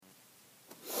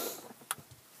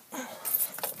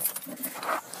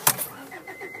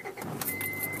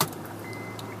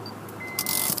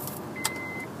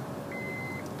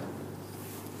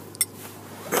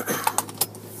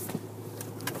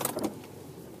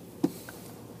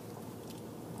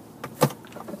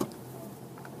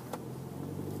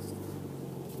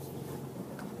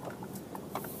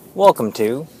Welcome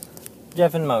to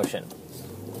Jeff in Motion.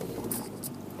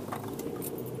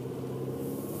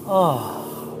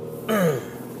 Oh,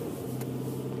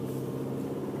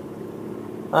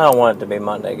 I don't want it to be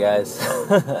Monday, guys.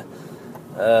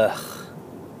 Ugh.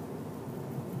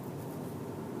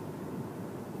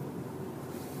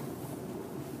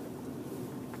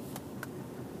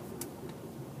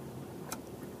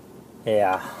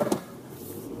 Yeah.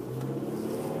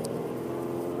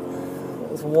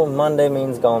 Monday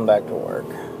means going back to work,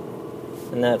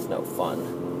 and that's no fun.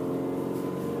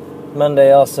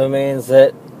 Monday also means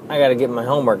that I gotta get my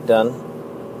homework done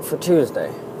for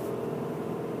Tuesday,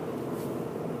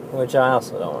 which I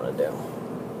also don't want to do.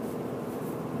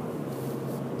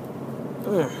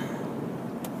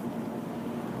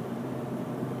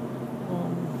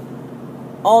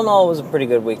 All in all, it was a pretty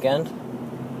good weekend.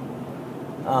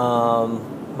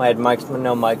 I had Mike's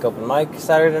No Mike open mic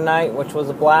Saturday night, which was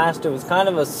a blast. It was kind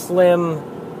of a slim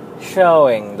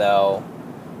showing, though,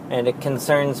 and it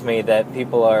concerns me that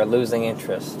people are losing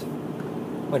interest,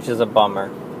 which is a bummer.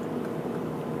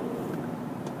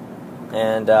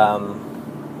 And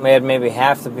we had maybe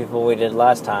half the people we did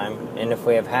last time, and if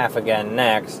we have half again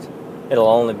next, it'll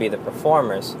only be the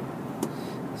performers.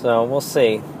 So we'll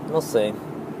see.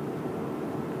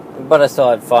 But I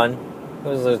still had fun. It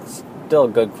was still a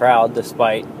good crowd,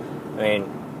 despite,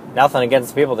 nothing against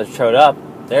the people that showed up.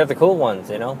 They're the cool ones,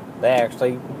 you know. They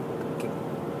actually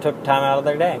took time out of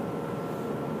their day.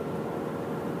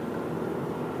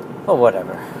 But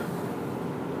whatever.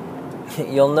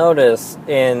 You'll notice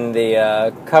in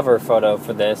the cover photo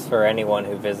for this, for anyone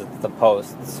who visits the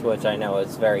posts, which I know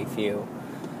is very few,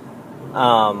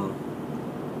 that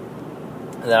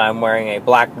I'm wearing a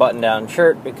black button-down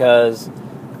shirt because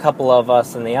a couple of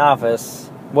us in the office,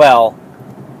 well,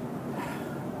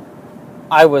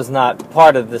 I was not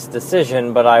part of this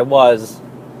decision, but I was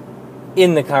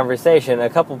in the conversation. A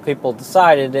couple people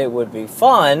decided it would be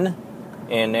fun,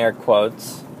 in air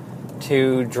quotes,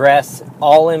 to dress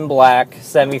all in black,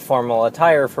 semi-formal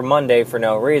attire for Monday for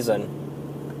no reason.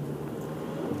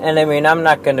 And I'm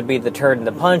not going to be the turd in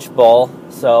the punch bowl,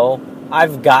 so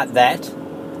I've got that.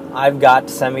 I've got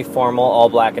semi-formal,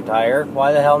 all-black attire.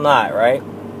 Why the hell not, right?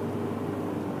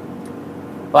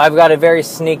 But I've got a very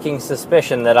sneaking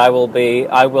suspicion that I will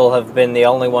have been the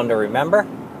only one to remember.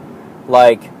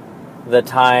 Like the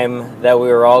time that we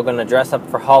were all going to dress up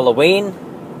for Halloween,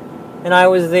 and I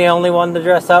was the only one to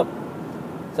dress up.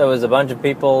 So it was a bunch of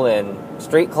people in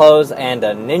street clothes and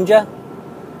a ninja.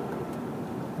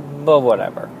 But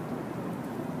whatever.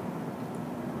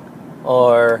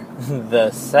 Or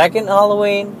the second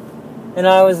Halloween, and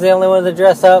I was the only one to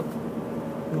dress up,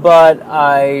 but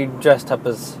I dressed up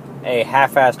as a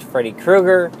half-assed Freddy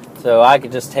Krueger, so I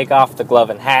could just take off the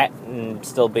glove and hat and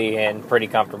still be in pretty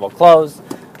comfortable clothes.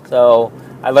 So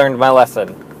I learned my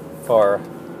lesson for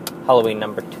Halloween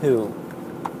number 2.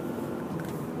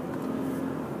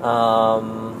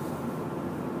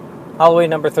 Halloween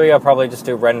number 3, I'll probably just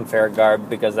do Ren Fair garb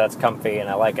because that's comfy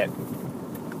and I like it.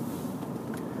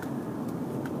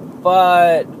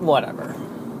 But whatever.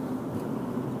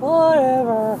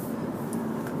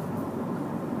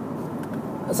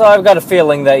 So I've got a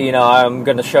feeling that, I'm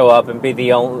going to show up and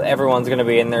be everyone's going to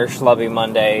be in their schlubby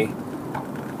Monday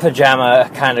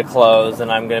pajama kind of clothes, and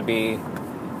I'm going to be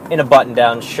in a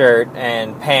button-down shirt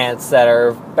and pants that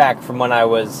are back from when I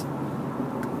was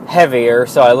heavier,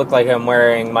 so I look like I'm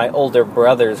wearing my older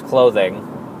brother's clothing,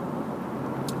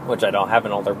 which I don't have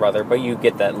an older brother, but you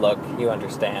get that look, you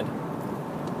understand.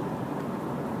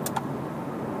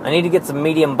 I need to get some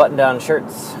medium button-down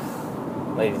shirts,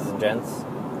 ladies and gents.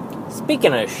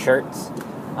 Speaking of shirts,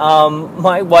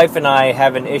 my wife and I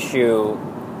have an issue,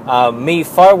 me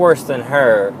far worse than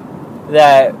her,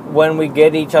 that when we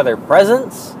get each other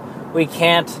presents, we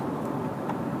can't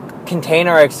contain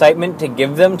our excitement to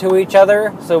give them to each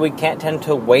other, so we can't tend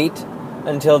to wait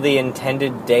until the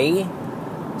intended day.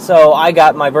 So I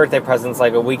got my birthday presents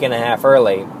like a week and a half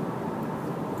early,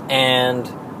 and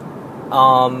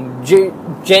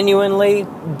genuinely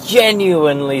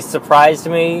surprised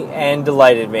me and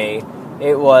delighted me.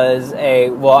 It was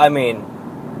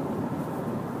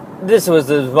this was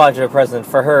as much a present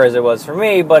for her as it was for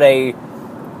me, but a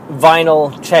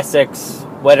vinyl Chessex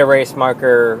wet erase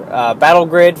marker battle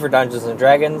grid for Dungeons &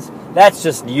 Dragons. That's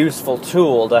just a useful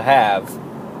tool to have.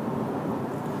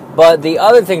 But the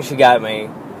other thing she got me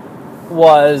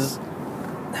was,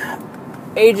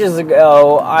 ages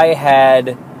ago, I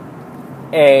had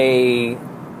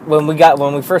when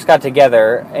we first got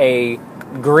together, a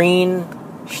green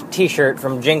t-shirt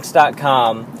from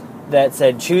Jinx.com that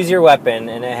said choose your weapon,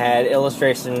 and it had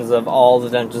illustrations of all the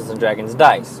Dungeons & Dragons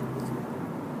dice.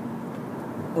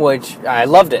 which I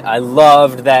loved it. I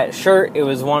loved that shirt. It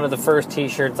was one of the first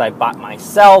t-shirts I bought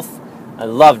myself. I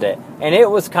loved it. And it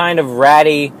was kind of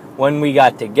ratty when we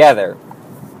got together.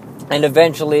 And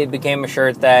eventually it became a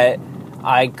shirt that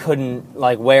I couldn't,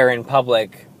 wear in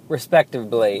public,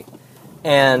 respectively.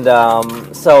 And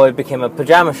so it became a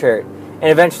pajama shirt. And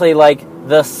eventually,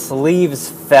 the sleeves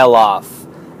fell off.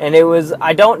 And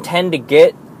I don't tend to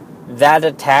get that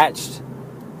attached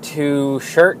to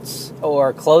shirts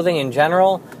or clothing in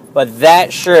general, but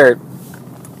that shirt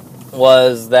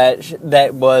was that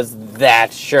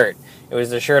shirt. It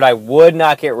was the shirt I would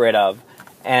not get rid of.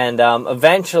 And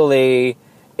eventually,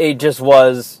 it just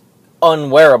was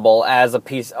unwearable as a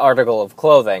article of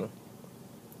clothing.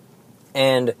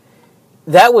 And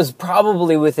that was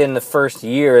probably within the first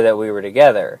year that we were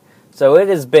together. So it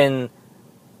has been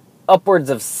upwards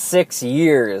of 6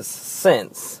 years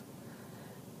since.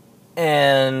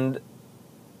 And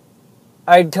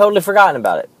I'd totally forgotten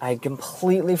about it. I'd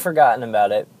completely forgotten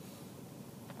about it.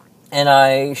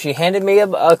 And she handed me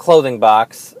a clothing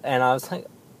box, and I was like,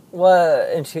 what?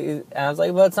 And I was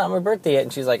like, well, it's not my birthday yet.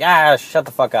 And she's like, shut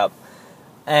the fuck up.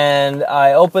 And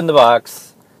I opened the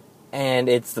box, and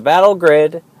it's the Battle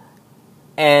Grid,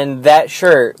 and that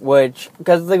shirt,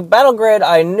 because the Battle Grid,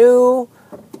 I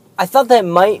thought that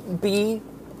might be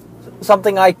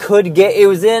something I could get. It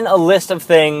was in a list of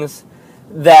things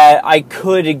that I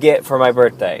could get for my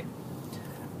birthday.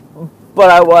 But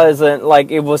I wasn't,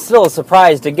 it was still a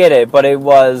surprise to get it, but it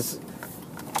was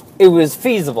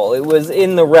feasible. It was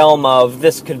in the realm of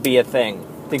this could be a thing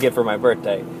to get for my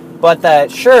birthday. But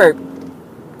that shirt,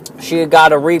 she had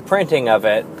got a reprinting of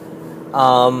it,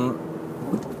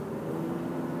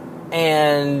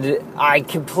 and I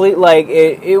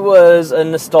it was a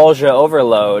nostalgia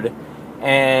overload,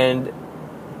 and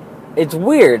it's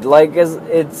weird,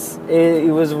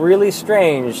 it was really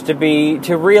strange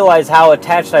to realize how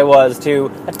attached I was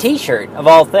to a t-shirt, of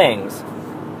all things.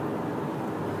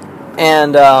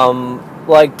 And,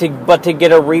 to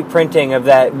get a reprinting of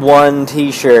that one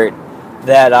t-shirt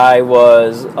that I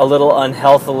was a little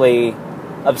unhealthily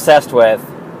obsessed with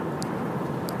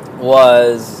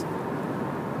was...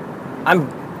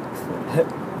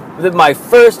 my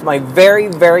very,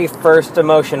 very first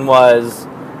emotion was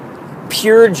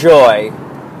pure joy.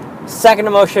 Second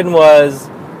emotion was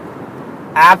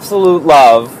absolute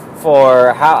love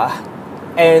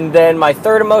and then my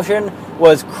third emotion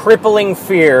was crippling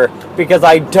fear because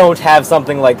I don't have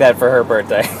something like that for her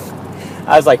birthday.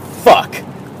 I was like, fuck.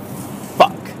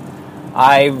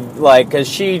 Because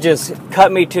she just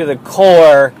cut me to the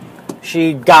core.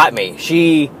 She got me.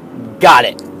 She got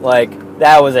it.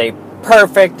 That was a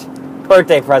perfect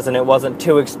birthday present. It wasn't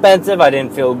too expensive. I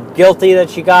didn't feel guilty that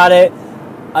she got it.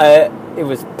 It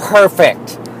was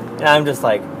perfect. And I'm just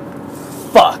like,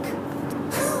 fuck.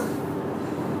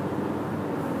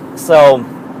 So,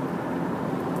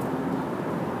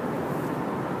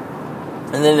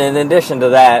 and then in addition to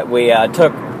that, we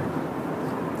took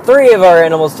 3 of our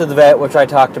animals to the vet, which I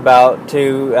talked about,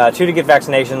 2 to get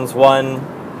vaccinations,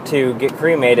 1 to get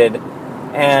cremated,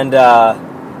 and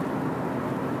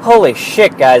holy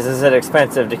shit, guys, is it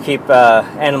expensive to keep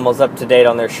animals up to date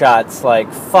on their shots,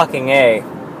 fucking A.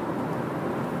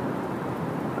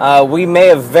 We may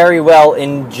have very well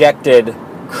injected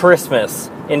Christmas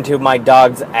into my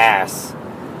dog's ass.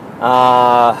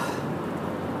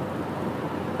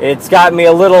 It's got me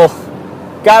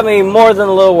more than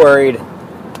a little worried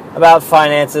about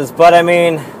finances, but I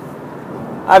mean,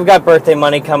 I've got birthday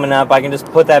money coming up. I can just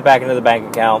put that back into the bank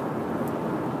account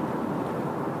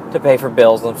to pay for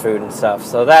bills and food and stuff.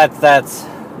 So that's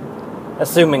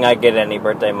assuming I get any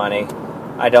birthday money.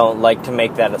 I don't like to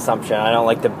make that assumption. I don't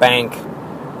like to bank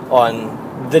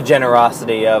on the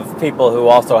generosity of people who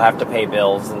also have to pay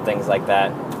bills and things like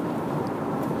that.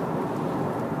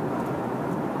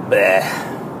 Bleh.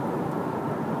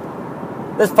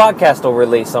 This podcast will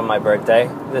release on my birthday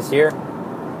this year.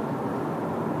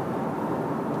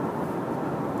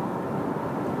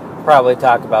 Probably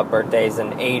talk about birthdays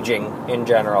and aging in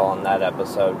general on that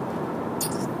episode.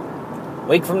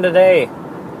 Week from today.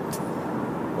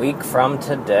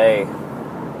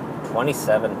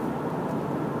 27.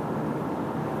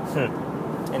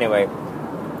 Anyway.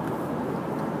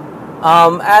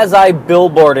 As I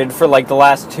billboarded for the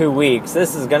last 2 weeks,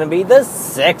 this is going to be the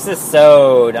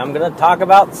sex-isode. I'm going to talk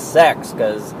about sex,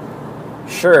 because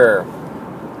sure.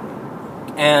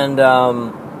 And,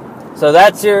 so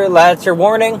that's your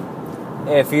warning.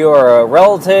 If you're a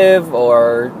relative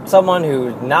or someone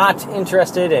who's not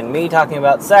interested in me talking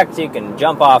about sex, you can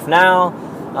jump off now.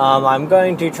 I'm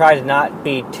going to try to not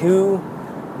be too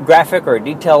graphic or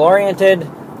detail-oriented.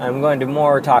 I'm going to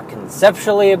more talk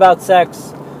conceptually about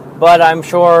sex. but I'm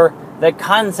sure the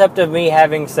concept of me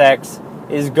having sex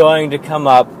is going to come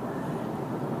up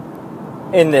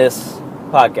in this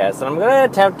podcast. And I'm going to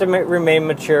attempt to remain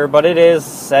mature, but it is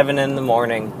 7 in the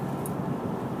morning,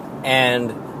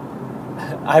 and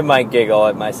I might giggle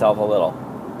at myself a little.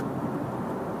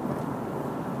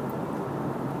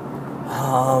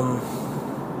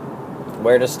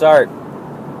 Where to start?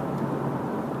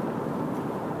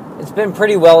 It's been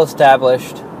pretty well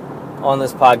established on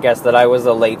this podcast that I was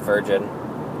a late virgin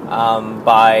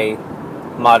by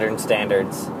modern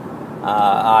standards.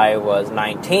 I was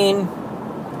 19.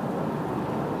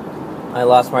 I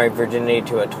lost my virginity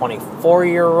to a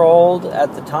 24-year-old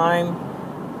at the time,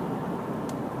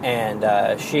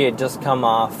 and she had just come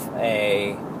off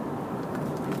a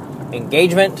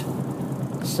engagement,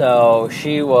 so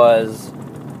she was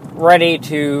ready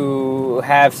to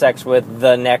have sex with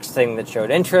the next thing that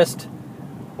showed interest,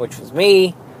 which was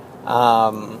me.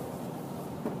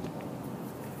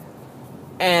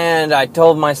 And I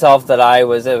told myself that I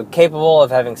was capable of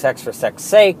having sex for sex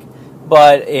sake,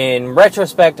 but in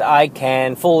retrospect, I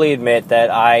can fully admit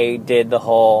that I did the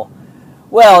whole,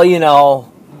 well, you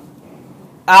know,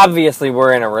 obviously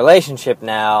we're in a relationship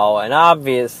now, and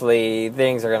obviously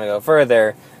things are going to go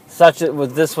further.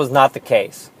 This was not the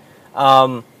case.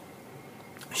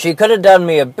 She could have done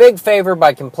me a big favor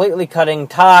by completely cutting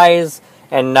ties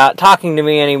and not talking to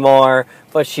me anymore,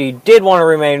 but she did want to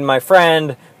remain my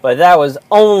friend, but that was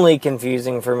only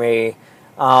confusing for me,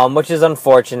 which is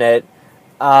unfortunate.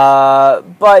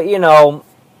 But, you know,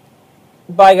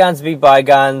 bygones be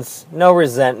bygones, no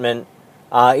resentment,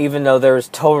 even though there's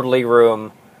totally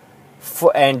room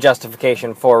and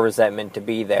justification for resentment to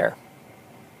be there.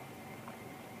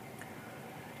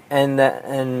 And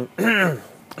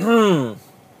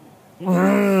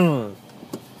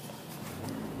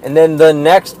and then the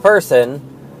next person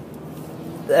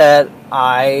that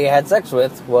I had sex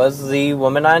with was the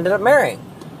woman I ended up marrying.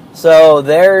 So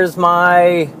there's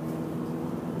my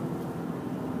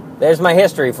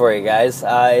history for you guys.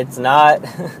 It's not...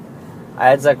 I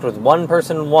had sex with one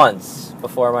person once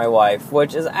before my wife,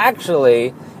 which is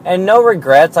actually... And no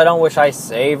regrets. I don't wish I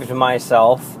saved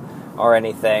myself or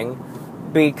anything,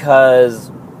 because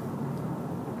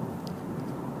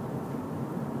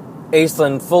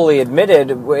Aislinn fully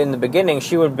admitted in the beginning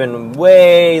she would have been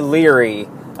way leery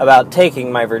about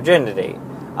taking my virginity.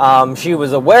 She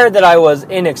was aware that I was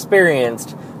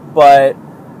inexperienced, but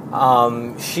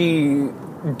she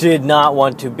did not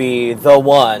want to be the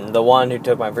one who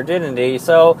took my virginity.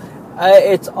 So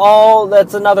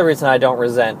that's another reason I don't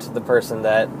resent the person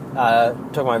that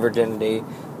took my virginity,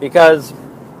 because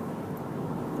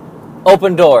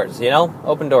open doors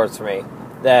for me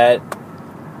that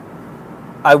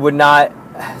would not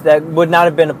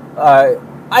have been,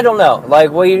 I don't know,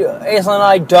 like, Aislinn and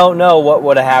I don't know what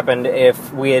would have happened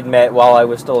if we had met while I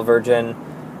was still a virgin.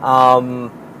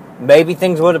 Maybe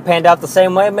things would have panned out the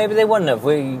same way, maybe they wouldn't have.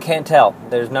 You can't tell.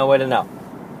 There's no way to know.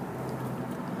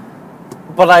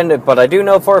 But I do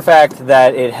know for a fact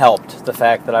that it helped, the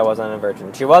fact that I wasn't a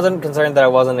virgin. She wasn't concerned that I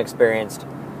wasn't experienced,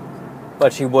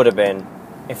 but she would have been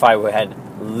if I had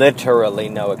literally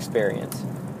no experience.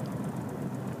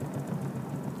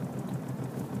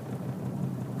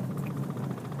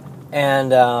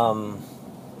 And,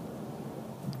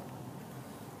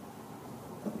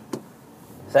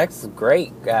 sex is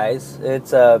great, guys.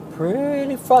 It's,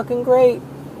 pretty fucking great.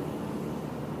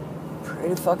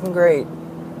 Pretty fucking great.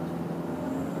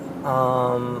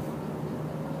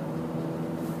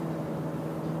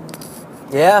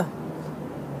 Yeah.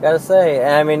 Gotta say,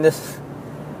 I mean,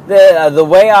 the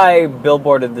way I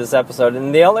billboarded this episode,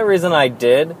 and the only reason I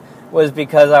did was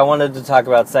because I wanted to talk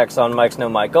about sex on Mike's No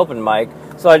Mike Open Mic.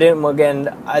 So I didn't,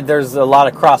 there's a lot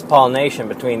of cross-pollination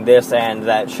between this and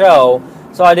that show,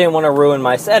 so I didn't want to ruin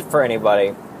my set for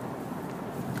anybody.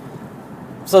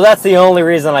 So that's the only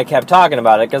reason I kept talking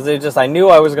about it, because I knew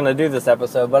I was going to do this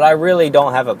episode, but I really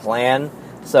don't have a plan,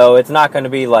 so it's not going to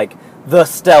be like the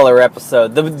stellar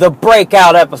episode, the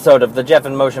breakout episode of the Jeff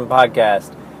in Motion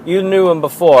podcast. You knew him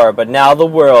before, but now the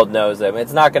world knows him.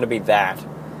 It's not going to be that.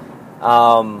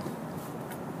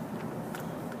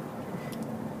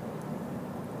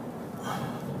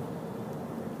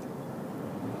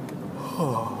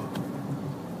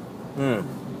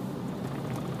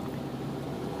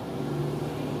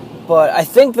 But I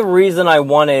think the reason I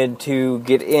wanted to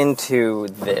get into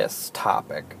this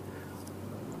topic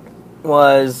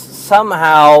was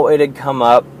somehow it had come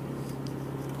up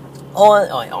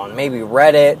on maybe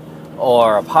Reddit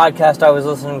or a podcast I was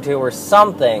listening to or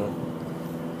something.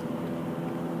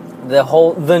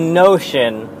 The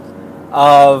notion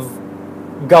of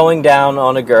going down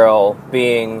on a girl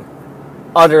being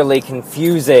utterly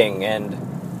confusing and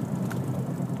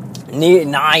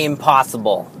nigh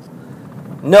impossible.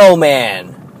 No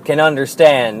man can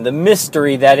understand the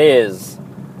mystery that is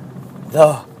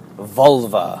the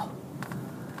vulva.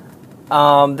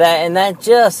 That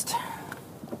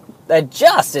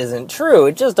just isn't true.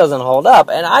 It just doesn't hold up.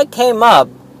 And I came up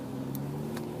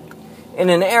in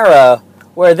an era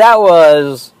where that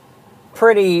was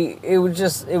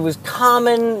it was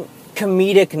common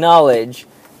comedic knowledge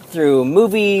through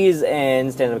movies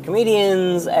and stand-up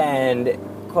comedians and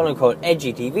quote-unquote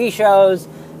edgy TV shows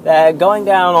that going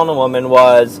down on a woman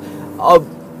was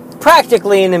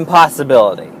practically an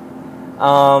impossibility.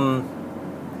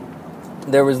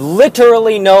 There was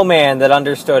literally no man that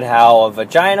understood how a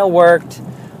vagina worked,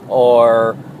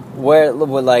 or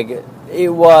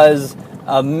it was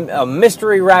a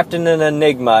mystery wrapped in an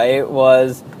enigma. It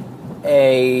was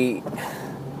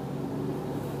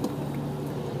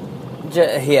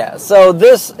So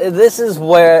this is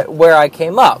where I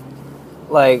came up,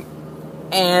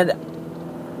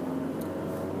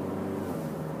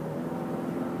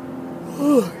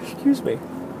 excuse me.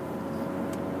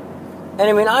 And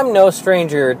I mean, I'm no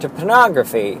stranger to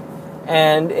pornography.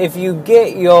 And if you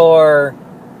get your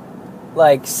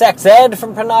sex ed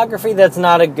from pornography, it's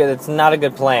not a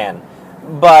good plan.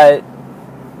 But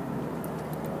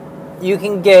you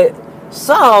can get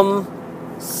some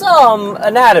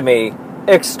anatomy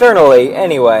externally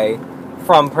anyway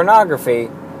from pornography.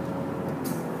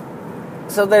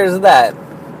 So there's that.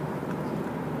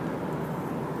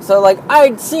 So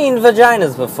I'd seen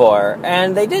vaginas before,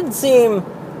 and they didn't seem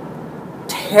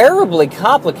terribly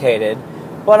complicated,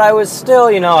 but I was still,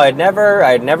 I'd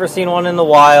never seen one in the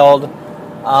wild,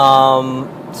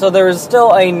 so there was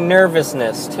still a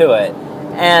nervousness to it,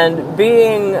 and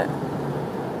being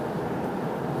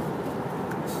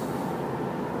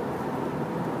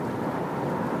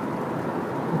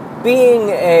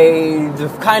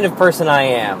the kind of person I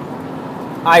am,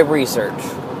 I research.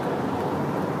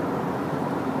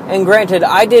 And granted,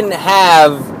 I didn't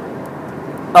have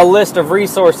a list of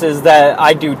resources that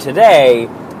I do today.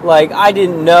 I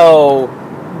didn't know,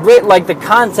 the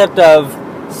concept of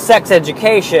sex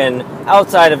education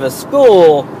outside of a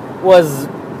school was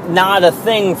not a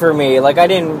thing for me. I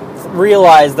didn't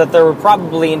realize that there were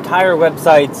probably entire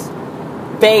websites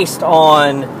based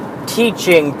on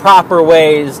teaching proper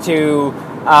ways to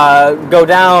go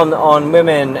down on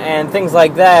women and things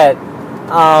like that,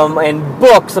 and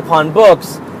books upon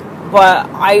books. But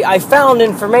I found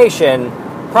information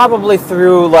probably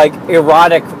through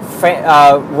erotic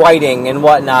writing and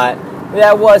whatnot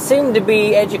that seemed to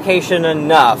be education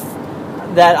enough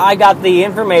that I got the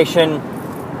information.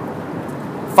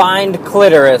 Find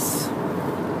clitoris,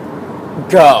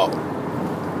 go.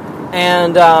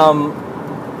 And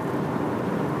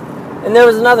there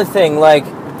was another thing,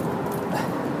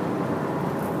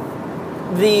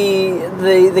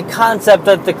 the concept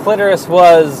that the clitoris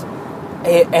was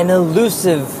an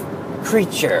elusive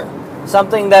creature,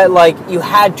 something that you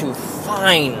had to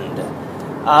find,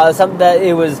 something that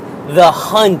it was the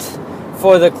hunt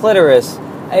for the clitoris.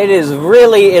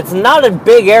 It's not a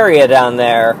big area down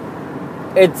there.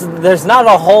 There's not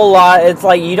a whole lot. It's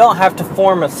you don't have to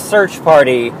form a search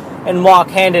party and walk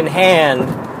hand in hand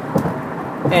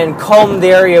and comb the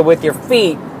area with your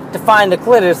feet to find the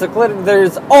clitoris.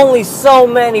 There's only so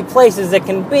many places it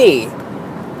can be.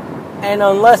 And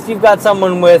unless you've got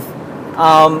someone with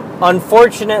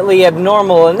unfortunately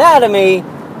abnormal anatomy,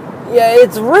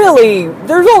 there's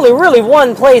only really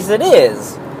one place it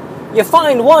is. You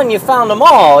find one, you found them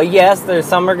all. Yes,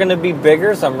 some are going to be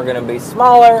bigger, some are going to be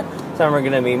smaller, some are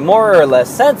going to be more or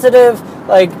less sensitive.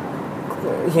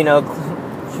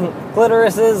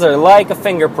 Clitorises are like a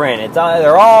fingerprint.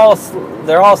 They're all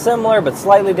similar but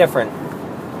slightly different.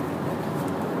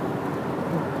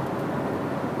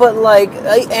 But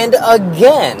and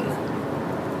again,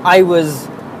 I was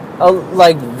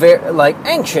very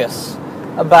anxious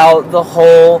about the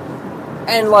whole,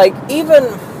 and even,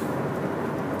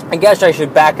 I guess I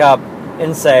should back up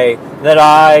and say that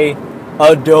I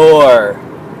adore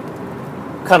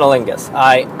cunnilingus.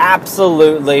 I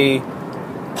absolutely,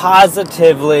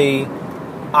 positively,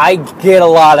 I get a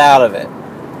lot out of it.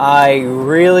 I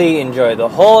really enjoy the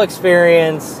whole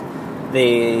experience,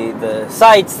 the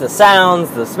sights, the sounds,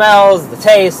 the smells, the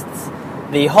tastes,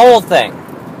 the whole thing.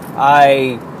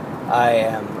 I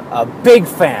am a big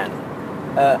fan.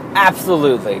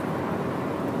 Absolutely.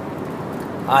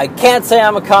 I can't say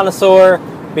I'm a connoisseur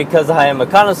because I am a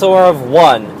connoisseur of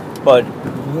one, but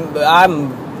I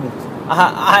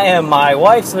am my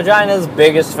wife's vagina's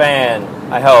biggest fan.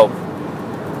 I hope,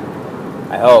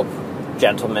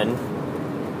 gentlemen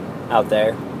out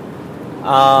there.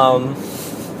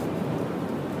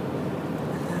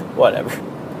 Whatever.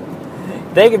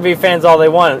 They could be fans all they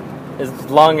want, as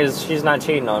long as she's not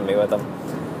cheating on me with them.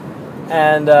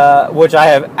 And, which I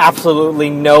have absolutely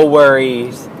no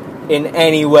worries in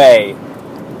any way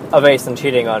of Asen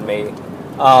cheating on me.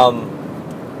 I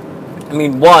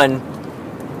mean, one,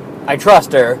 I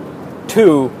trust her.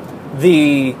 Two,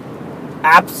 the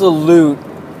absolute,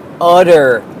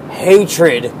 utter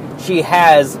hatred she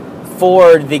has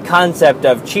for the concept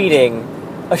of cheating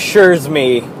assures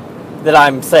me that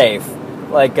I'm safe.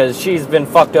 Like, because she's been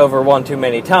fucked over one too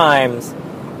many times,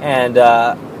 and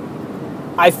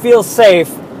I feel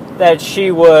safe that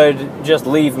she would just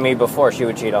leave me before she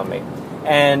would cheat on me.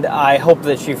 And I hope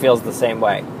that she feels the same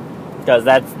way, because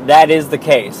that is the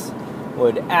case.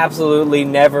 Would absolutely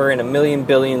never in a million,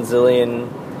 billion, zillion,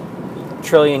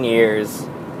 trillion years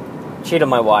cheat on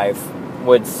my wife.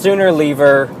 Would sooner leave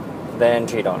her than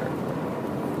cheat on her,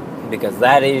 because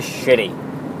that is shitty.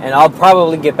 And I'll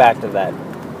probably get back to that.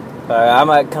 But I'm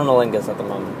at cunnilingus at the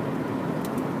moment.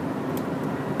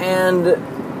 And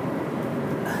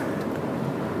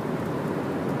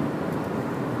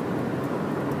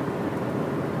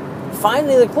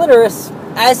finding the clitoris,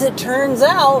 as it turns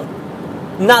out,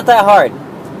 not that hard.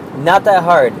 Not that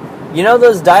hard. You know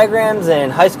those diagrams in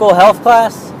high school health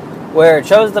class where it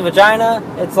shows the vagina?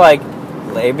 It's like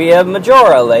labia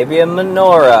majora, labia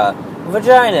minora,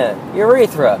 vagina,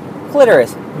 urethra,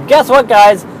 clitoris. Guess what,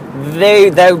 guys?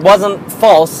 That wasn't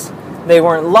false. They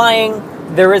weren't lying.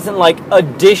 There isn't like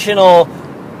additional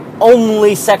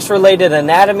only sex-related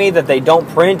anatomy that they don't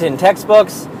print in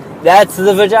textbooks. That's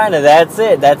the vagina. That's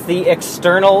it. That's the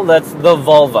external. That's the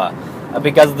vulva.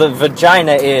 Because the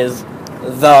vagina is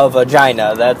the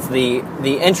vagina. That's the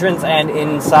entrance and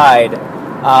inside.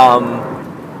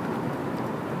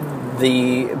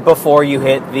 Before you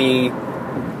hit the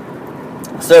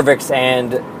cervix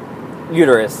and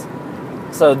uterus.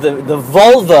 So the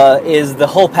vulva is the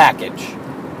whole package.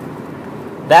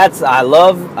 I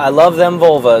love them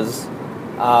vulvas.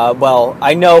 Well,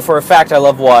 I know for a fact I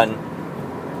love one.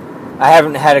 I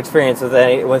haven't had experience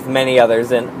with many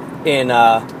others in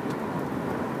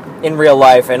real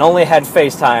life, and only had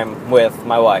FaceTime with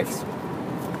my wife's.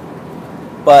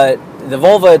 But the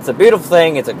vulva, it's a beautiful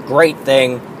thing. It's a great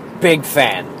thing. Big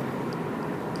fan.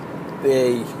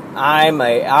 I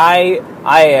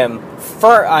am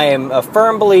a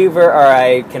firm believer, or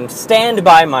I can stand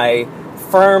by my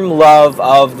firm love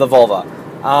of the vulva.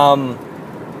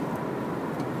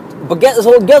 But guess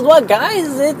what,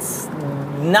 guys? It's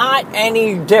not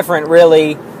any different,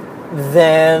 really,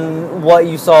 than what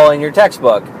you saw in your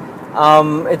textbook.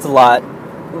 It's a lot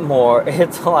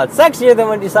sexier than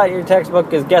what you saw in your textbook,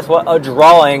 because guess what? A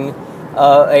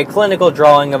clinical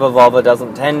drawing of a vulva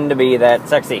doesn't tend to be that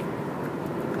sexy.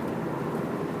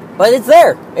 But it's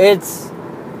there. It's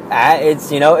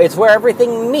where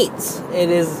everything meets. It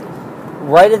is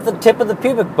right at the tip of the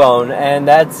pubic bone, and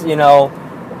that's,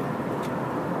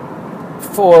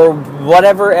 for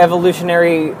whatever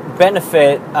evolutionary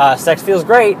benefit, sex feels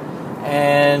great,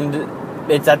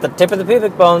 and it's at the tip of the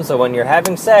pubic bone, so when you're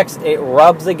having sex, it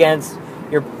rubs against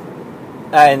your,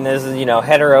 and this is,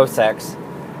 hetero sex.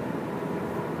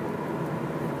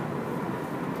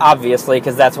 Obviously,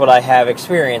 because that's what I have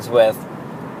experience with,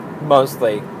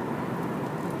 mostly.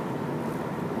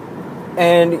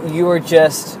 And you are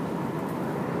just,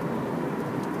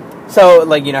 so,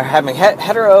 having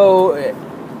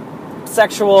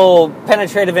heterosexual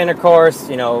penetrative intercourse,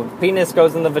 penis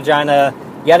goes in the vagina,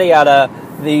 yada yada.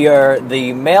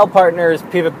 The male partner's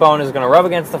pubic bone is going to rub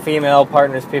against the female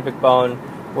partner's pubic bone,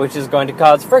 which is going to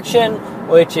cause friction,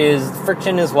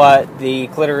 friction is what the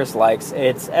clitoris likes.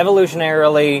 It's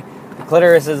evolutionarily, the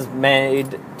clitoris is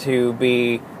made to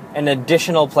be an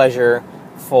additional pleasure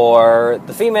for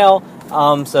the female.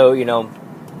 So,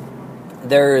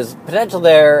 there's potential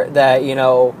there that,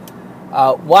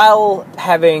 while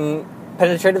having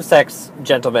penetrative sex,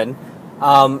 gentlemen,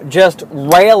 just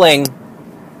railing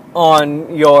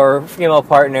on your female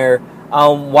partner,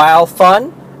 while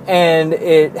fun, and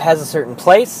it has a certain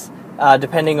place,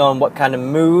 depending on what kind of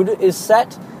mood is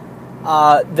set.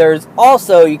 There's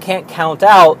also, you can't count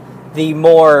out the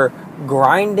more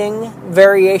grinding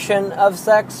variation of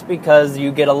sex, because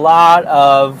you get a lot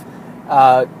of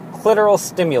clitoral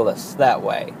stimulus that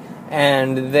way.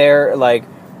 And they're like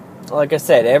I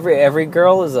said, every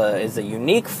girl is a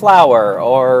unique flower,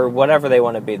 or whatever they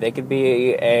want to be. They could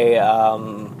be a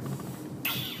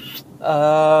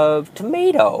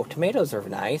tomato. Tomatoes are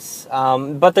nice,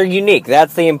 but they're unique.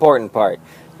 That's the important part.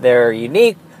 They're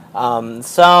unique.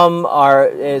 Some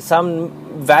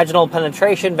vaginal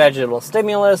penetration, vaginal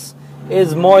stimulus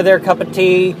is more their cup of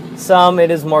tea. Some it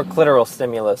is more clitoral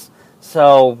stimulus.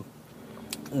 So,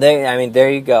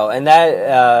 there you go. And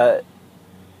that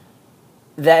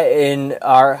in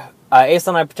our Ace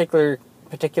and I particular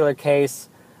case,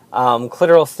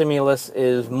 clitoral stimulus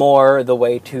is more the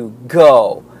way to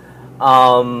go.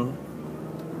 And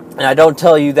I don't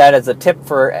tell you that as a tip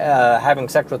for having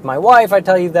sex with my wife. I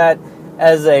tell you that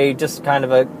as a just kind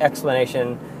of an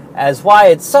explanation as why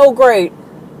it's so great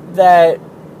that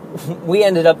we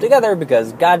ended up together,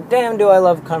 because goddamn do I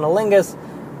love cunnilingus,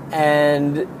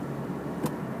 and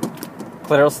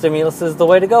clitoral stimulus is the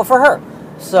way to go for her.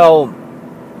 So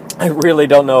I really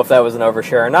don't know if that was an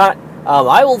overshare or not.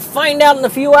 I will find out in a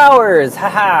few hours.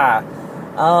 Haha.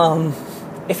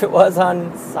 If it was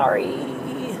on, sorry.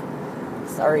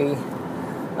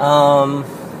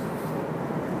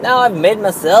 Now I've made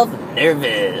myself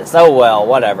nervous. Oh well,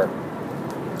 whatever.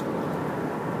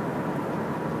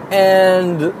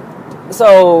 And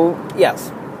so,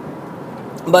 yes.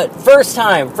 But first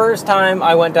time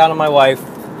I went down on my wife.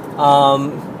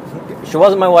 She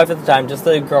wasn't my wife at the time, just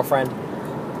a girlfriend.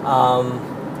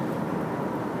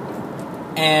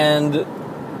 And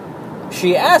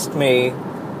she asked me,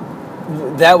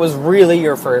 that was really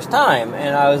your first time?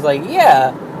 And I was like,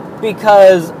 yeah,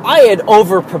 because I had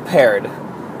over-prepared.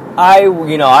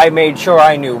 I made sure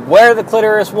I knew where the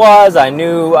clitoris was. I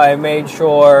made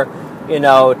sure,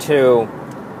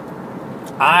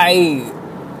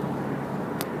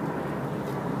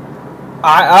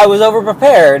 I was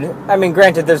over-prepared. I mean,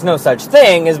 granted, there's no such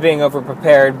thing as being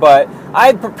over-prepared, but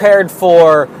I prepared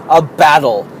for a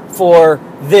battle, for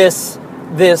this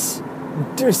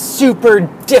super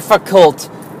difficult,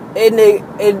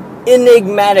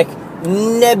 enigmatic,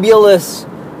 nebulous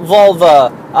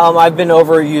vulva. I've been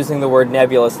overusing the word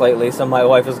nebulous lately, so my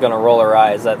wife is going to roll her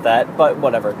eyes at that, but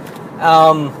whatever.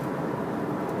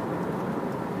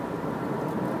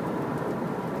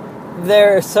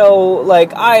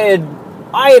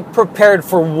 I had prepared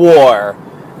for war,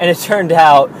 and it turned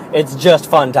out it's just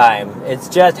fun time. It's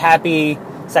just happy,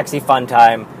 sexy fun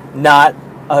time, not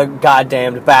a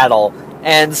goddamned battle.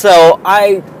 And so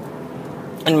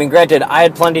granted, I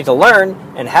had plenty to learn,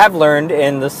 and have learned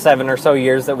in the 7 or so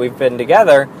years that we've been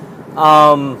together.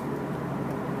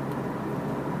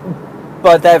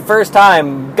 But that first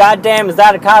time, goddamn, is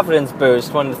that a confidence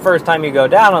boost when the first time you go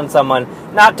down on someone,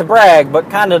 not to brag, but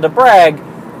kind of to brag,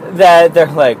 that they're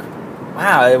like,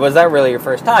 wow, was that really your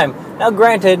first time? Now,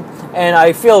 granted, and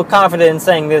I feel confident in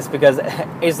saying this because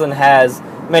Aislinn has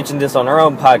mentioned this on her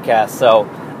own podcast, so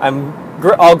I'm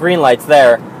all green lights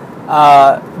there,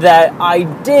 that I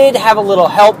did have a little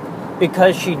help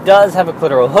because she does have a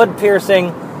clitoral hood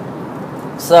piercing.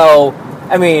 So,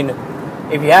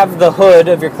 if you have the hood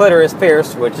of your clitoris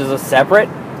pierced, which is a separate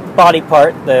body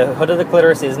part, the hood of the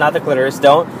clitoris is not the clitoris.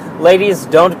 Ladies,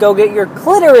 don't go get your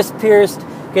clitoris pierced.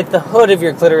 Get the hood of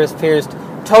your clitoris pierced.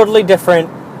 Totally different.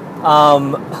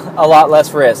 A lot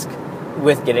less risk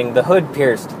with getting the hood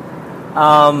pierced.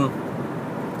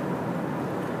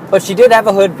 But she did have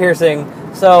a hood piercing,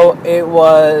 so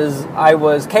I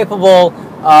was capable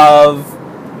of,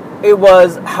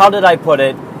 how did I put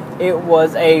it? It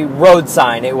was a road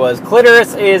sign. It was,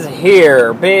 clitoris is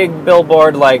here. Big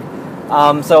billboard, because,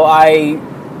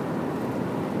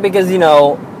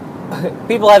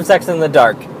 people have sex in the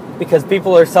dark. Because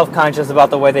people are self-conscious about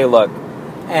the way they look.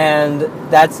 And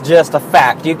that's just a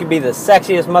fact. You could be the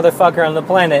sexiest motherfucker on the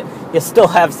planet, you still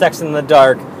have sex in the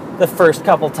dark the first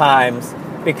couple times,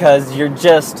 because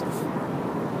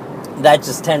that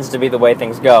just tends to be the way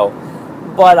things go.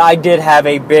 But I did have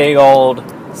a big old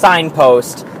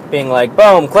signpost being like,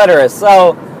 boom, clitoris.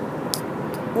 So,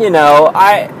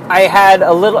 I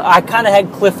kind of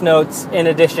had cliff notes in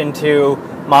addition to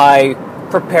my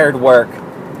prepared work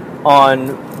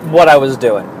on what I was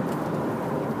doing.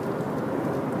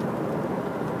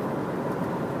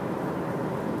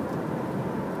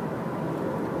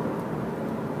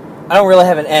 I don't really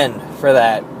have an end for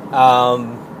that. I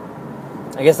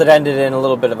guess it ended in a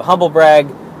little bit of a humble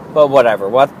brag, but whatever.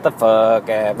 What the fuck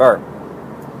ever.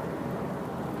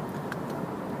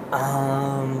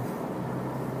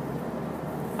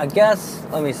 I guess,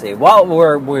 let me see. Well,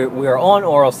 we're on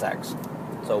oral sex,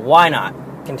 so why not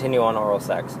continue on oral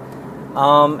sex?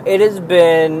 It has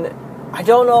been, I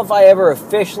don't know if I ever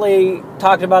officially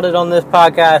talked about it on this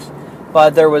podcast,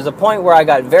 but there was a point where I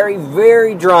got very,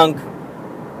 very drunk,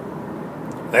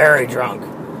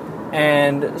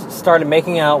 and started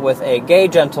making out with a gay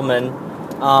gentleman.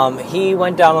 He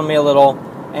went down on me a little,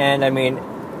 and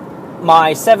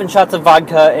my 7 shots of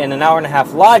vodka in an hour and a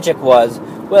half logic was,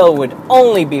 well, it would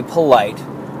only be polite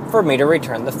for me to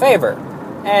return the favor.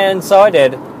 And so I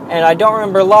did. And I don't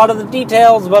remember a lot of the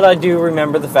details, but I do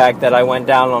remember the fact that I went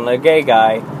down on a gay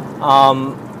guy.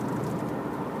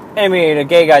 I mean, a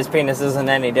gay guy's penis isn't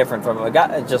any different from a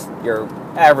guy, just your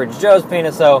average Joe's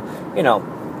penis, so, you know,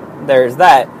 there's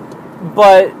that.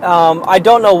 But I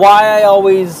don't know why I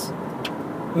always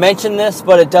mention this,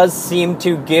 but it does seem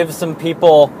to give some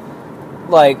people,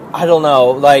 like, I don't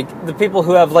know, like, the people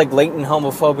who have, like, latent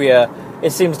homophobia,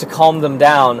 it seems to calm them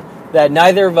down, that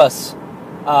neither of us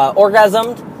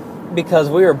orgasmed, because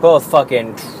we were both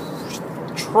fucking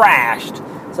trashed.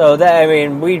 So, that, I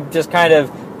mean, we just kind of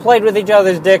played with each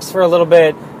other's dicks for a little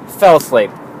bit, fell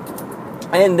asleep.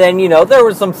 And then, you know, there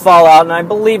was some fallout, and I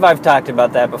believe I've talked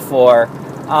about that before.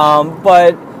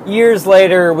 But years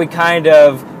later, we kind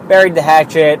of buried the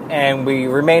hatchet, and we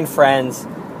remained friends.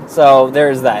 So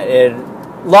there's that.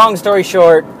 Long story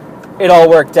short, it all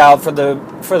worked out for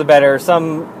the better.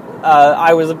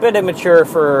 I was a bit immature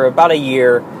for about a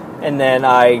year, and then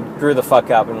I grew the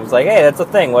fuck up and was like, hey, that's a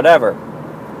thing, whatever.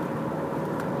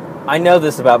 I know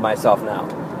this about myself now.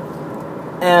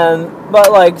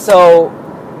 But like, so,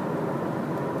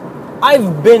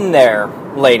 I've been there,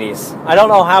 ladies. I don't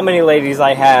know how many ladies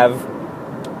I have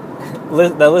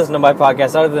that listen to my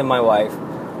podcast other than my wife.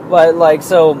 But like,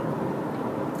 so,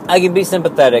 I can be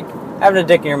sympathetic. Having a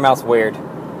dick in your mouth's weird.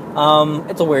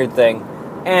 It's a weird thing.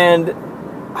 And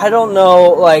I don't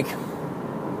know, like,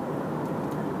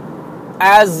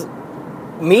 as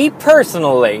me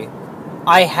personally,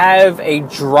 I have a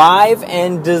drive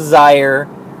and desire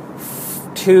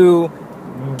to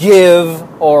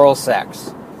give oral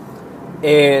sex.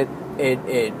 It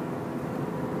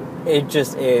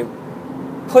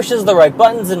pushes the right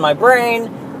buttons in my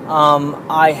brain.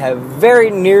 I have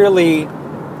very nearly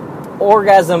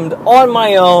orgasmed on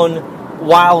my own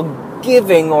while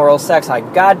giving oral sex. I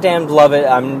goddamn love it.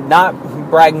 I'm not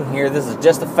bragging here. This is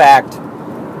just a fact.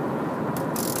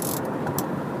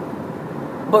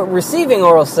 But receiving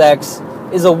oral sex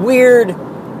is a weird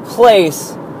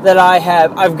place that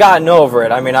I've gotten over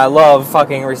it. I mean, I love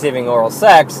fucking receiving oral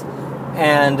sex,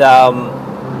 and,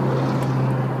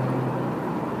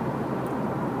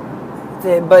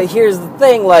 but here's the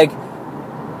thing, like,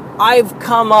 I've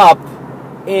come up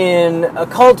in a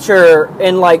culture,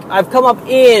 I've come up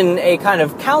in a kind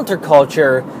of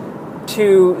counterculture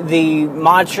to the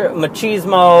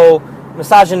machismo,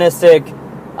 misogynistic,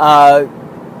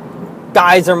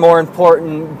 guys are more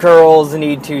important, girls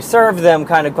need to serve them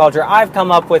kind of culture. I've come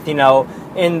up with, you know,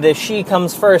 in the she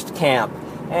comes first camp,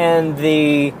 and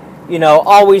the, you know,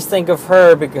 always think of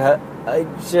her because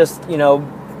just, you know,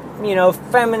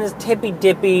 feminist,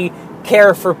 hippy-dippy,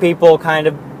 care for people kind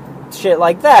of shit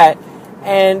like that.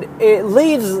 And it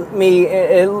leaves me,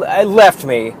 it left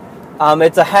me,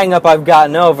 it's a hang-up I've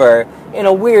gotten over, in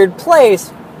a weird place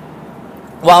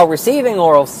while receiving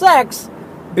oral sex,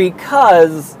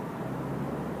 because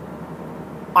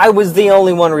I was the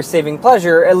only one receiving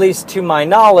pleasure, at least to my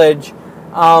knowledge,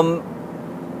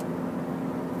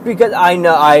 because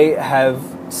I have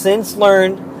since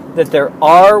learned that there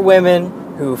are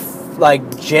women who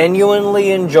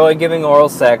genuinely enjoy giving oral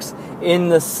sex in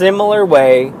the similar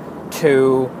way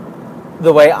to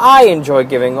the way I enjoy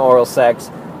giving oral sex,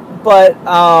 but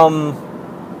I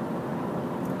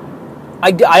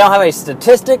don't have any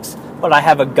statistics, but I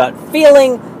have a gut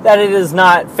feeling that it is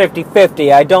not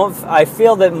 50-50. I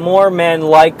feel that more men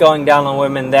like going down on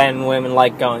women than women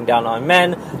like going down on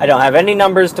men. I don't have any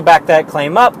numbers to back that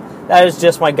claim up. That is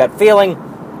just my gut feeling.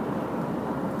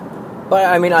 But,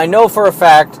 I mean, I know for a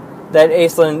fact that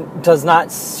Aislinn does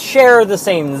not share the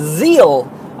same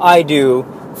zeal I do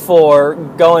for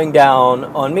going down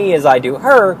on me as I do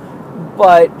her,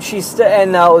 but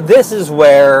and now this is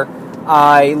where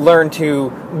I learned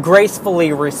to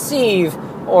gracefully receive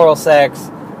oral sex,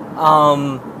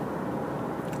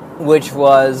 which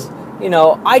was, you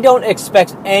know, I don't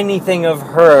expect anything of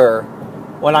her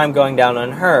when I'm going down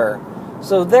on her.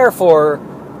 So therefore,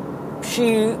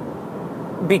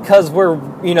 because we're,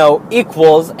 you know,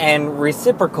 equals and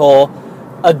reciprocal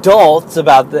adults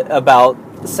about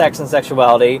sex and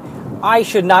sexuality, I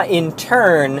should not in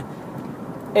turn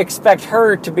expect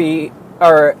her to be,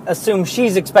 or assume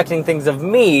she's expecting things of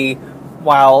me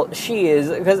while she is,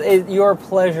 because you're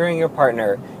pleasuring your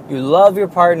partner. You love your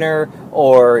partner,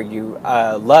 or you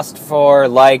lust for,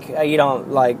 you don't,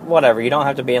 whatever. You don't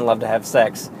have to be in love to have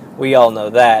sex. We all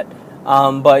know that.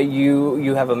 But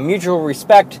you have a mutual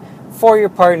respect for your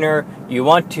partner. You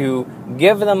want to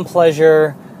give them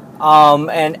pleasure.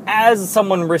 And as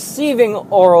someone receiving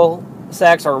oral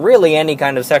sex, or really any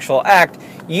kind of sexual act,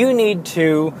 you need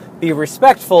to be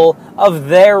respectful of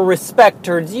their respect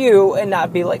towards you, and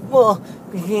not be like, well,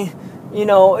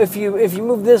 if you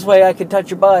move this way, I could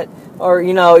touch your butt. Or,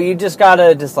 you just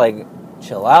gotta just, like,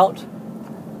 chill out.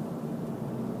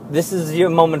 This is your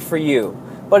moment for you.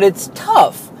 But it's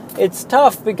tough. It's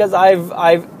tough because I've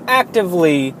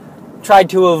actively tried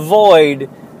to avoid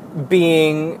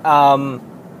being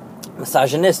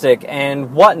misogynistic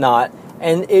and whatnot.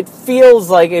 And it feels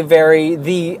like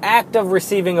the act of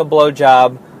receiving a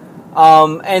blowjob,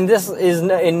 and this is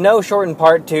in no short in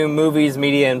part to movies,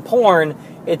 media, and porn,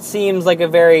 it seems like a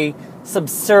very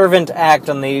subservient act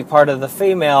on the part of the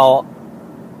female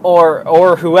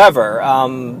or whoever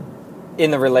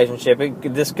in the relationship.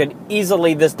 This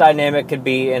dynamic could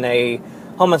be in a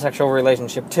homosexual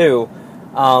relationship too.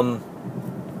 I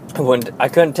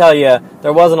couldn't tell you,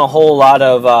 there wasn't a whole lot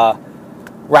of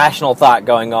rational thought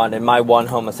going on in my one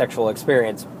homosexual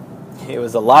experience. It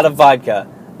was a lot of vodka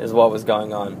is what was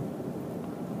going on.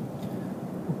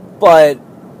 But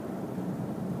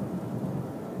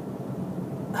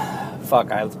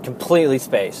fuck, I completely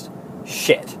spaced.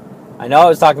 Shit. I know I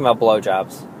was talking about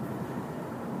blowjobs.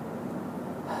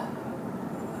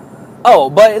 Oh,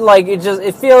 but like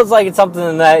it feels like it's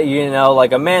something that,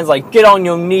 like a man's like, get on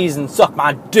your knees and suck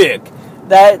my dick.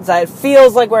 That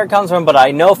feels like where it comes from, but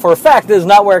I know for a fact this is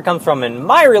not where it comes from in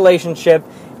my relationship.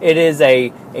 It is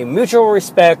a mutual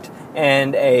respect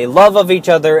and a love of each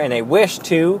other and a wish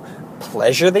to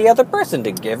pleasure the other person,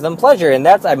 to give them pleasure, and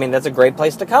that's a great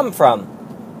place to come from.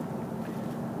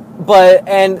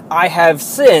 And I have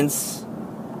since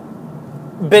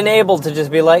been able to just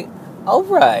be like, all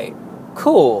right,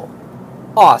 cool,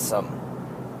 awesome,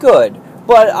 good.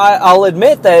 But I'll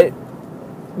admit that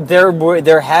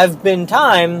there have been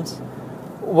times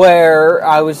where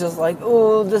I was just like,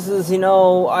 oh, this is,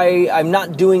 I'm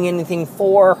not doing anything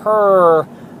for her.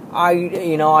 I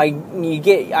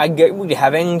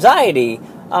have anxiety.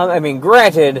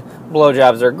 Granted,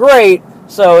 blowjobs are great,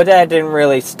 so that didn't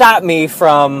really stop me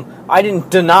from, I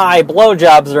didn't deny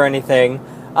blowjobs or anything.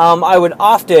 I would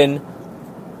often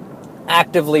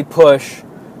actively push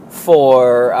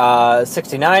for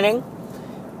 69ing,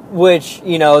 which,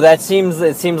 it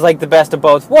seems like the best of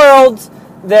both worlds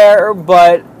there,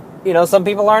 but, some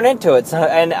people aren't into it. So,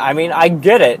 and, I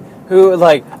get it.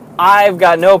 I've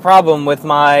got no problem with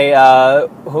my,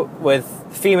 with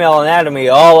female anatomy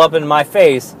all up in my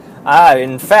face.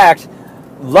 In fact,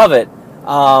 love it.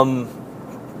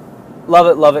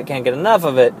 Love it, can't get enough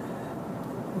of it.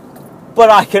 But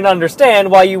I can understand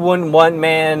why you wouldn't want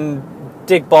man,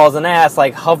 dick, balls, and ass,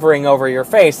 like, hovering over your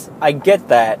face. I get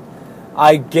that.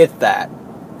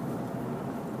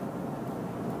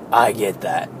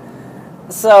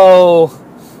 So,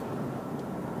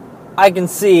 I can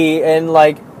see, and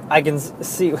while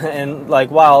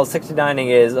 69ing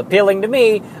is appealing to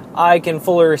me, I can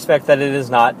fully respect that it is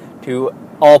not to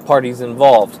all parties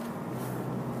involved.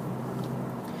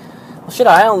 Well, shit,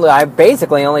 I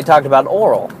basically only talked about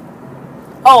oral.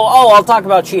 I'll talk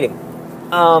about cheating.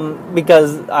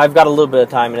 Because I've got a little bit of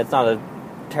time, and it's not a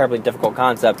terribly difficult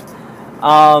concept.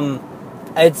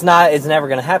 It's never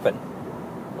going to happen.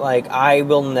 I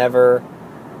will never,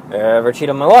 ever cheat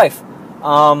on my wife.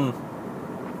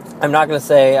 I'm not going to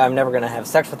say I'm never going to have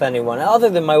sex with anyone other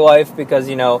than my wife, because,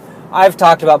 I've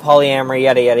talked about polyamory,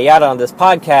 yada, yada, yada, on this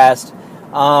podcast.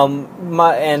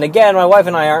 And again, my wife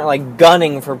and I aren't,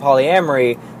 gunning for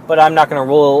polyamory, but I'm not going to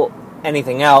rule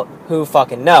anything out. Who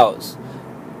fucking knows?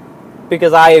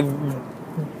 Because I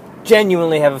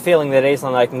genuinely have a feeling that Aisling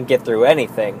and I can get through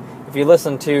anything. If you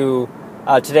listen to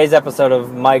today's episode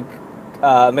of Mike,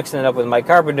 Mixing It Up with Mike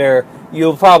Carpenter,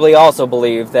 you'll probably also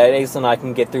believe that Aisling and I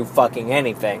can get through fucking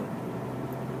anything.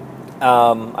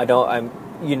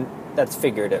 That's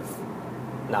figurative.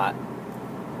 Not.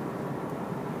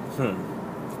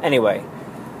 Anyway.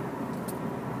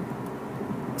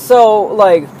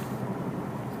 So,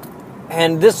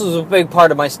 and this was a big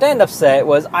part of my stand-up set,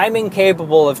 was I'm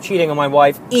incapable of cheating on my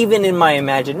wife, even in my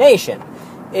imagination.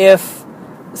 If,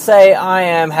 say, I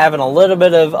am having a little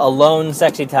bit of alone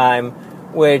sexy time,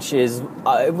 which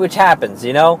happens,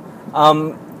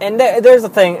 And there's a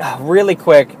thing, really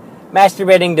quick,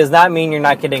 masturbating does not mean you're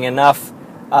not getting enough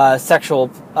sexual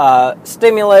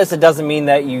stimulus. It doesn't mean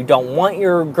that you don't want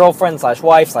your girlfriend /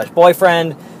 wife /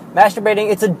 boyfriend. Masturbating,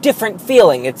 it's a different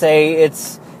feeling. It's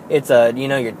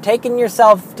you're taking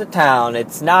yourself to town.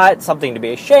 It's not something to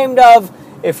be ashamed of.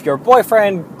 If your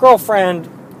boyfriend, girlfriend,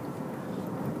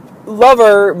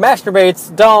 lover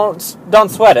masturbates, don't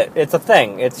sweat it. It's a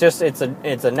thing. It's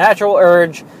a natural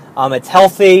urge. It's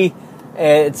healthy.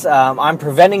 It's I'm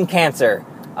preventing cancer.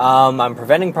 I'm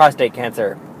preventing prostate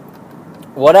cancer.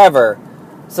 Whatever.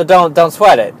 So don't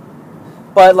sweat it.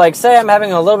 But, like, say I'm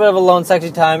having a little bit of a lone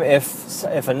sexy time,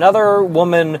 if another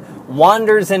woman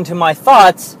wanders into my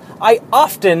thoughts, I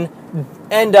often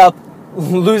end up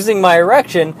losing my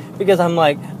erection because I'm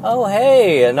like, oh,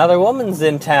 hey, another woman's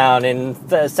in town in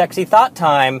the sexy thought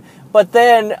time. But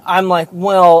then I'm like,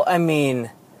 well, I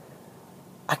mean,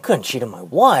 I couldn't cheat on my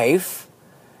wife.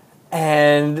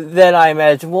 And then I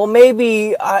imagine, well,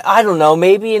 maybe, I don't know,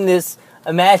 maybe in this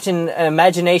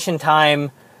imagination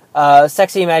time,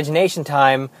 sexy imagination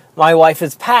time, my wife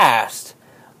has passed,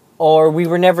 or we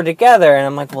were never together, and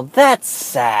I'm like, well, that's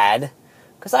sad,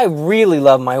 because I really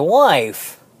love my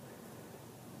wife.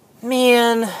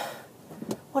 Man,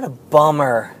 what a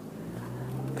bummer.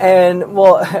 And,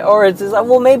 well, or it's like,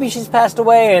 well, maybe she's passed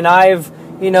away, and I've,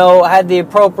 had the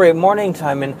appropriate mourning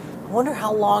time, and I wonder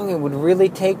how long it would really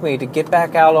take me to get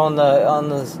back out on the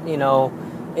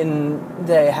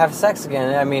have sex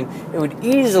again. I mean, it would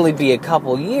easily be a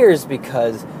couple years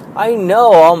because I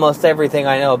know almost everything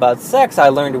I know about sex I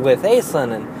learned with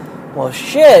Aislinn, and, well,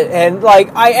 shit. And,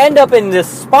 like, I end up in this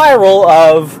spiral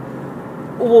of,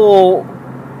 well,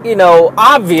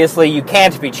 obviously you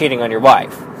can't be cheating on your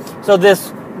wife. So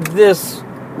this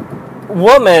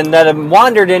woman that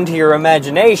wandered into your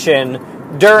imagination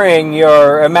during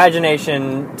your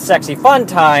imagination sexy fun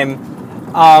time,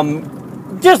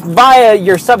 just via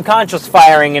your subconscious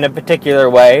firing in a particular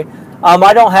way.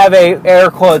 I don't have a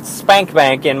air quotes spank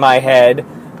bank in my head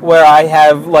where I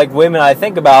have like women I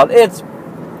think about.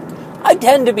 I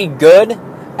tend to be good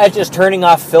at just turning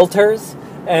off filters,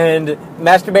 and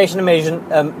masturbation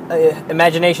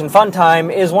imagination fun time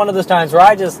is one of those times where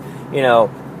I just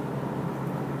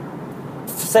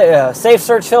safe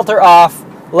search filter off.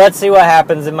 Let's see what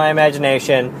happens in my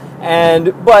imagination.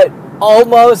 But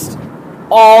almost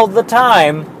all the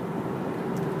time,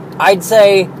 I'd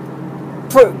say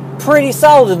pretty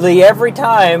solidly every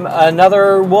time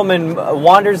another woman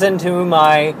wanders into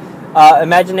my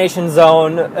imagination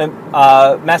zone,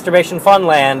 masturbation fun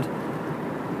land,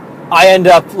 I end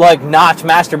up like not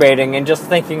masturbating and just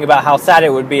thinking about how sad it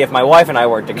would be if my wife and I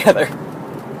were together.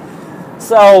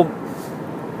 So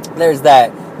there's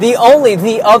that. The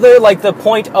other, like the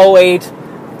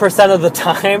 0.08% of the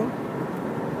time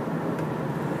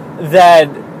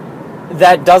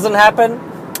that doesn't happen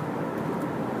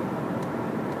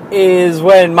is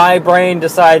when my brain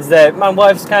decides that my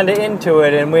wife's kind of into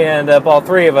it and we end up, all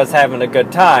three of us, having a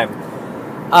good time.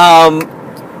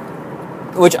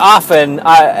 Which often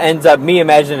ends up me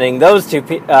imagining those two,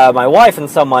 my wife and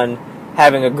someone,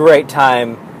 having a great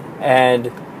time,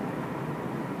 and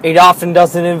it often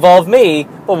doesn't involve me,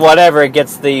 but whatever, it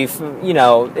gets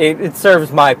it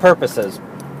serves my purposes.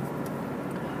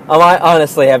 I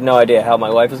honestly have no idea how my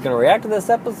wife is going to react to this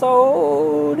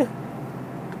episode.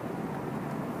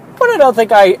 But I don't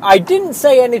think I didn't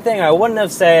say anything I wouldn't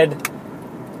have said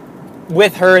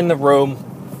with her in the room.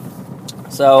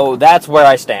 So that's where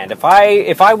I stand. If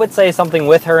I would say something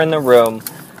with her in the room,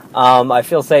 I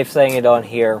feel safe saying it on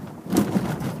here.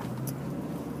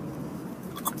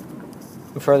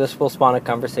 I'm sure this will spawn a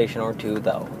conversation or two,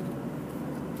 though.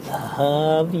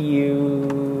 Love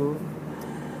you,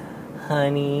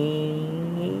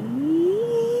 honey.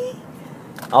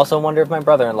 I also wonder if my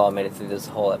brother-in-law made it through this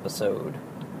whole episode.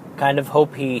 Kind of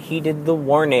hope he heeded the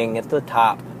warning at the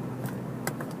top.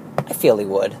 I feel he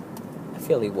would.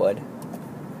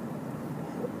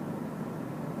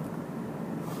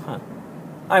 Huh.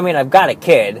 I mean, I've got a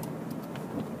kid.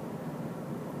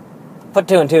 Put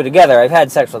two and two together, I've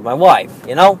had sex with my wife,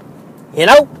 you know?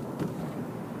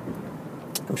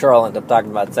 I'm sure I'll end up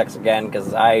talking about sex again,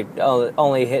 because I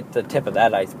only hit the tip of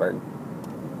that iceberg.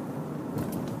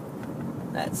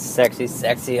 That sexy,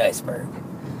 sexy iceberg.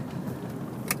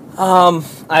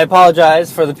 I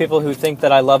apologize for the people who think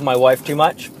that I love my wife too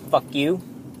much. Fuck you.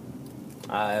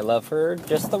 I love her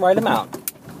just the right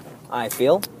amount, I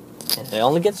feel. And it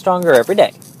only gets stronger every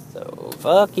day. So,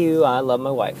 fuck you, I love my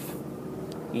wife.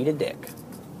 Eat a dick.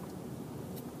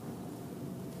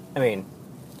 I mean,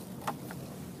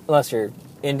 unless you're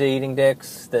into eating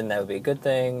dicks, then that would be a good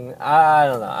thing. I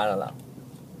don't know.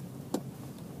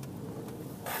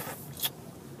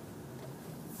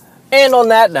 And on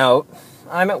that note,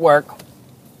 I'm at work.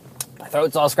 My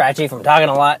throat's all scratchy from talking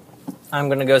a lot. I'm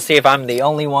going to go see if I'm the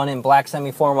only one in black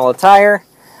semi-formal attire,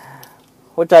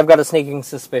 which I've got a sneaking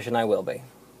suspicion I will be.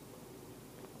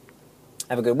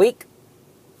 Have a good week.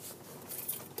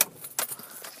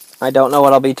 I don't know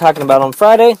what I'll be talking about on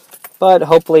Friday, but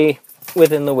hopefully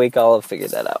within the week I'll have figured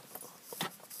that out.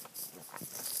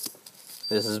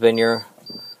 This has been your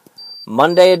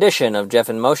Monday edition of Jeff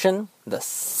in Motion, the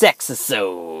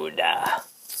Sexisode.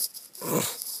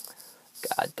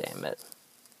 God damn it.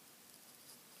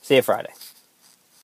 See you Friday.